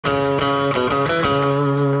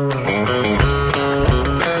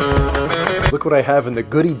look what I have in the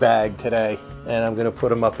goodie bag today, and I'm gonna put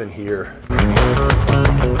them up in here.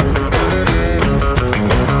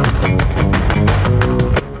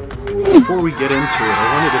 Before we get into it, I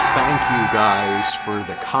wanted to thank you guys for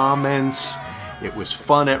the comments. It was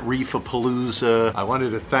fun at Reefapalooza. I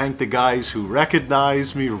wanted to thank the guys who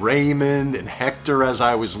recognized me, Raymond and Hector, as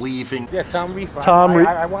I was leaving. Yeah, Tom Reef.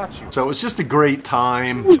 I watch you. So it was just a great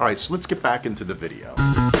time. All right, so let's get back into the video.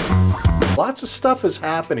 Lots of stuff is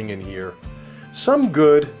happening in here. Some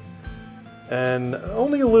good, and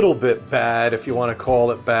only a little bit bad, if you want to call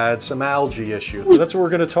it bad, some algae issues. That's what we're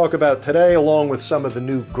going to talk about today, along with some of the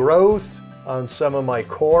new growth on some of my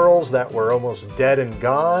corals that were almost dead and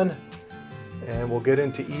gone. And we'll get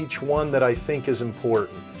into each one that I think is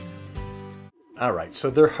important. All right, so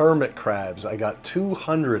they're hermit crabs. I got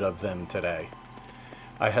 200 of them today.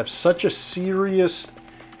 I have such a serious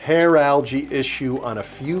hair algae issue on a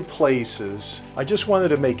few places. I just wanted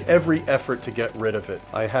to make every effort to get rid of it.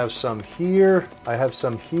 I have some here, I have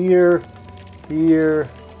some here, here,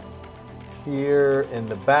 here in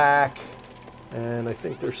the back, and I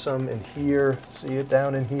think there's some in here. See it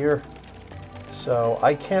down in here? So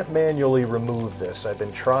I can't manually remove this. I've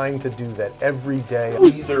been trying to do that every day. I'm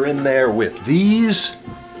either in there with these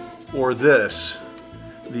or this.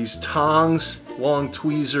 These tongs, long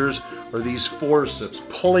tweezers, or these forceps,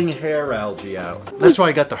 pulling hair algae out. That's why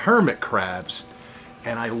I got the hermit crabs.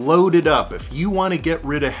 And I loaded up. If you want to get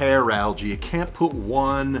rid of hair algae, you can't put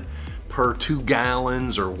 1 per 2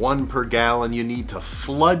 gallons or 1 per gallon. You need to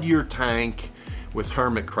flood your tank with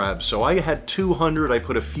hermit crabs. So I had 200, I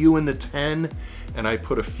put a few in the 10, and I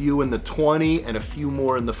put a few in the 20, and a few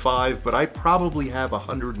more in the 5, but I probably have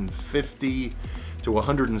 150 to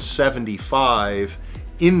 175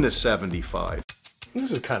 in the 75.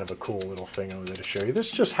 This is kind of a cool little thing I wanted to show you.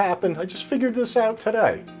 This just happened, I just figured this out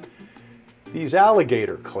today. These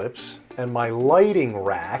alligator clips, and my lighting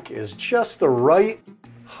rack is just the right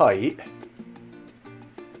height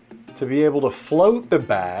to be able to float the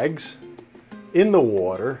bags in the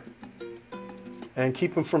water and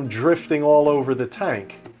keep them from drifting all over the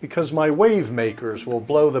tank, because my wave makers will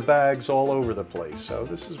blow the bags all over the place. So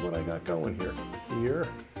this is what I got going here. Here,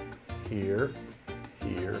 here,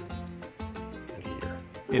 here, and here.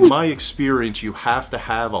 In my experience, you have to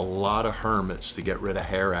have a lot of hermits to get rid of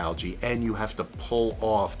hair algae, and you have to pull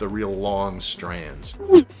off the real long strands.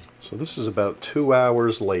 So this is about 2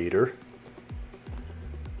 hours later,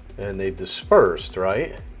 and they've dispersed,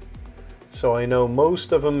 right? So I know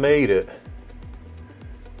most of them made it.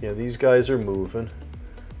 Yeah, these guys are moving.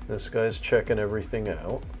 This guy's checking everything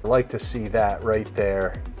out. I like to see that right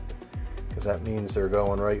there, because that means they're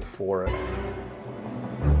going right for it.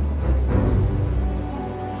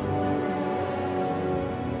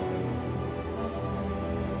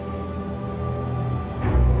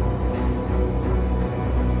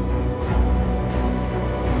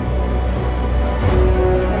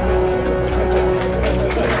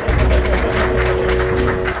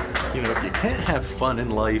 Fun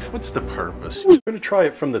in life, what's the purpose? I'm going to try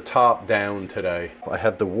it from the top down today. I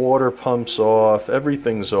have the water pumps off,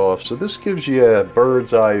 everything's off, so this gives you a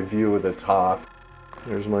bird's eye view of the top.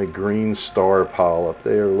 There's my green star polyp.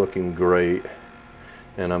 They are looking great,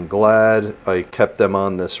 and I'm glad I kept them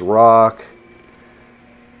on this rock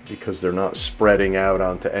because they're not spreading out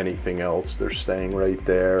onto anything else. They're staying right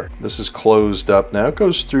there. This is closed up now. It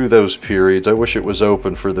goes through those periods. I wish it was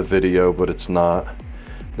open for the video, but it's not.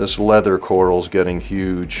 This leather coral's getting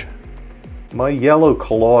huge. My yellow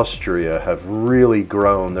colostria have really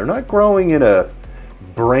grown. They're not growing in a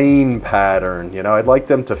brain pattern. You know, I'd like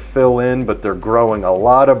them to fill in, but they're growing a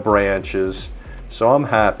lot of branches, so I'm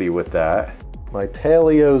happy with that. My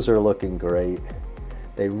paleos are looking great.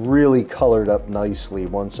 They really colored up nicely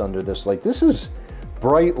once under this light. This is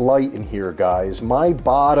bright light in here, guys. My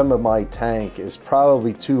bottom of my tank is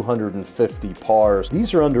probably 250 pars.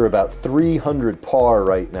 These are under about 300 par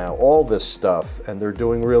right now, all this stuff, and they're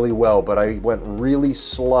doing really well, but I went really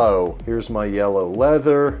slow. Here's my yellow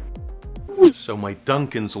leather. So my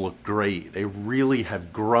Duncans look great. They really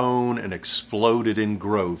have grown and exploded in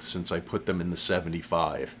growth since I put them in the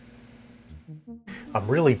 75. I'm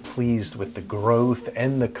really pleased with the growth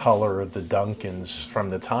and the color of the Duncans. From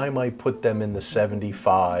the time I put them in the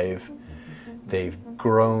 75, they've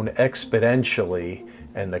grown exponentially,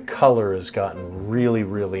 and the color has gotten really,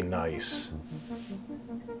 really nice.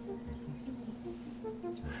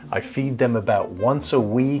 I feed them about once a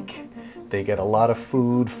week. They get a lot of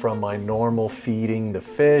food from my normal feeding the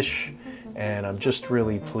fish, and I'm just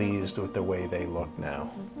really pleased with the way they look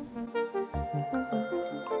now.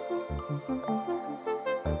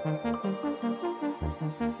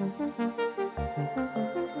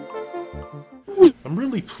 I'm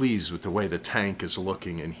really pleased with the way the tank is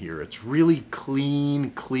looking in here. It's really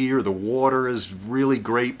clean, clear, the water is really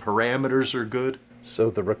great, parameters are good. So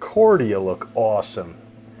the Recordia look awesome.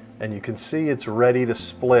 And you can see it's ready to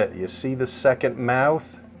split. You see the second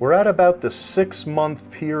mouth? We're at about the 6-month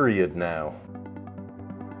period now.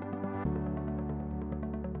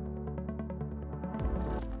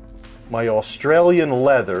 My Australian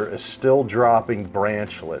leather is still dropping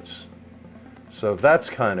branchlets. So that's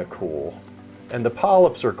kind of cool. And the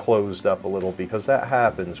polyps are closed up a little because that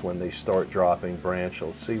happens when they start dropping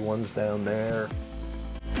branchlets. See, one's down there.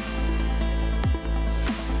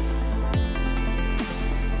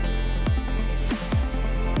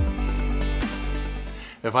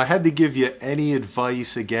 If I had to give you any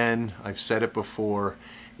advice, again, I've said it before,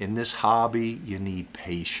 in this hobby, you need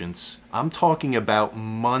patience. I'm talking about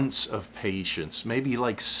months of patience, maybe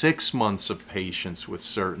like 6 months of patience with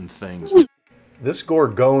certain things. This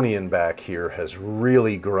Gorgonian back here has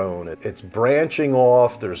really grown. It's branching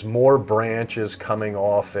off, there's more branches coming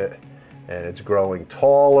off it, and it's growing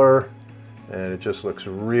taller, and it just looks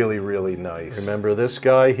really, really nice. Remember this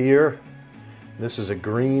guy here? This is a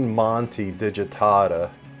green Monty digitata.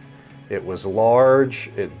 It was large,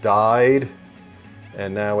 it died,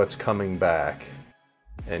 and now it's coming back.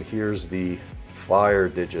 And here's the fire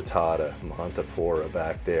digitata, Montipora,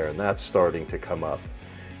 back there, and that's starting to come up.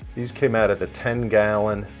 These came out of the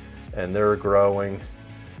 10-gallon, and they're growing.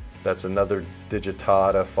 That's another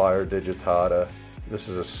digitata, fire digitata. This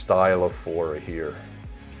is a stylophora here.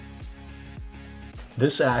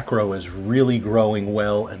 This acro is really growing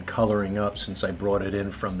well and coloring up since I brought it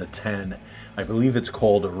in from the 10. I believe it's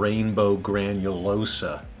called a rainbow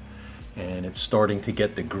granulosa, and it's starting to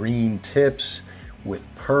get the green tips with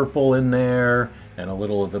purple in there and a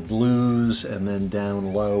little of the blues, and then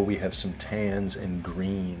down low we have some tans and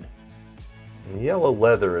green. And yellow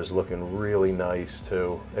leather is looking really nice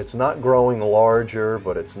too. It's not growing larger,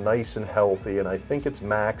 but it's nice and healthy, and I think it's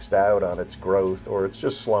maxed out on its growth, or it's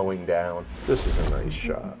just slowing down. This is a nice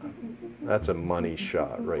shot. That's a money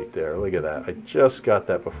shot right there. Look at that. I just got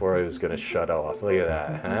that before I was going to shut off. Look at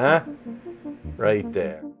that, huh? Right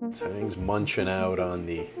there. Tang's munching out on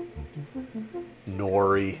the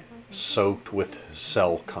nori soaked with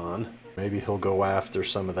Selcon. Maybe he'll go after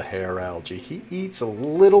some of the hair algae. He eats a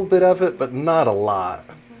little bit of it, but not a lot.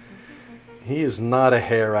 He is not a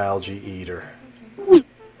hair algae eater.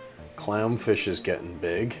 Clownfish is getting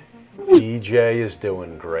big. DJ is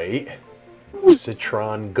doing great.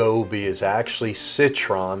 Citron goby is actually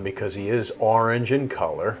citron because he is orange in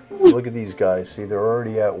color. Look at these guys. See, they're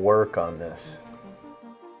already at work on this.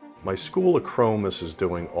 My school of chromis is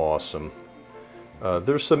doing awesome.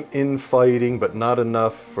 There's some infighting, but not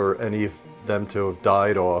enough for any of them to have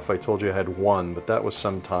died off. I told you I had one, but that was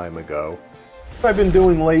some time ago. What I've been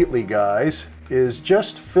doing lately, guys, is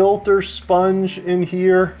just filter sponge in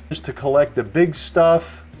here just to collect the big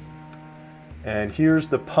stuff. And here's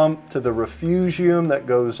the pump to the refugium that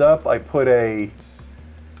goes up. I put a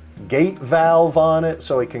gate valve on it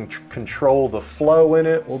so I can control the flow in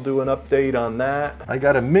it. We'll do an update on that. I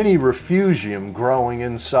got a mini refugium growing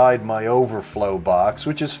inside my overflow box,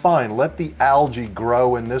 which is fine. Let the algae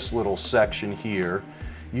grow in this little section here.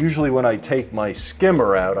 Usually when I take my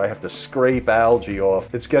skimmer out, I have to scrape algae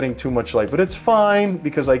off. It's getting too much light, but it's fine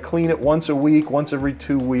because I clean it once a week, once every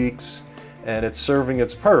 2 weeks. And it's serving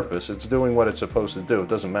its purpose. It's doing what it's supposed to do. It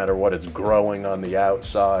doesn't matter what it's growing on the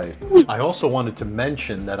outside. I also wanted to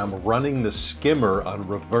mention that I'm running the skimmer on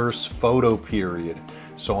reverse photo period.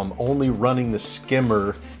 So I'm only running the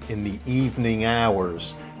skimmer in the evening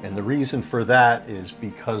hours. And the reason for that is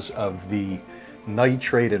because of the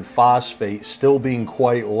nitrate and phosphate still being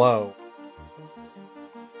quite low.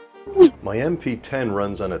 My MP10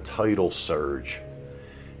 runs on a tidal surge.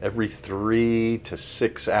 Every 3 to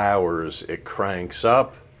 6 hours it cranks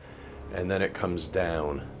up and then it comes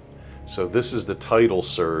down. So this is the tidal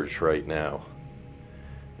surge right now.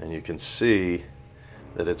 And you can see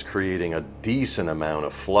that it's creating a decent amount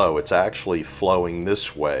of flow. It's actually flowing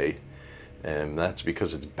this way, and that's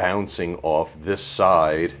because it's bouncing off this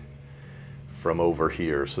side from over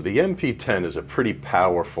here. So the MP10 is a pretty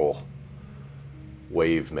powerful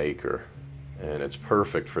wave maker, and it's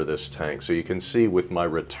perfect for this tank. So you can see with my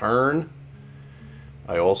return,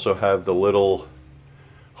 I also have the little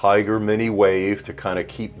Higer mini wave to kind of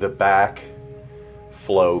keep the back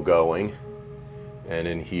flow going, and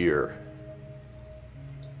in here.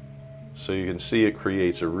 So you can see it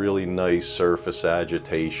creates a really nice surface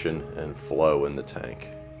agitation and flow in the tank.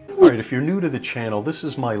 Alright, if you're new to the channel, this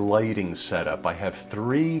is my lighting setup. I have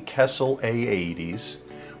 3 Kessel A80s,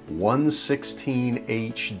 one 16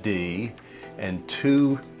 HD, and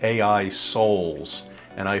 2 AI soles.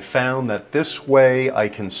 And I found that this way I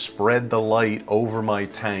can spread the light over my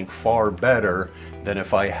tank far better than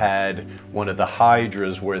if I had one of the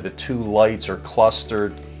hydras where the 2 lights are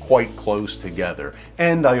clustered quite close together.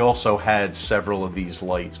 And I also had several of these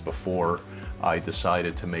lights before I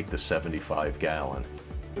decided to make the 75 gallon.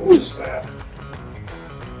 What is that?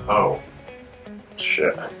 Oh,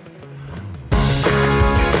 shit.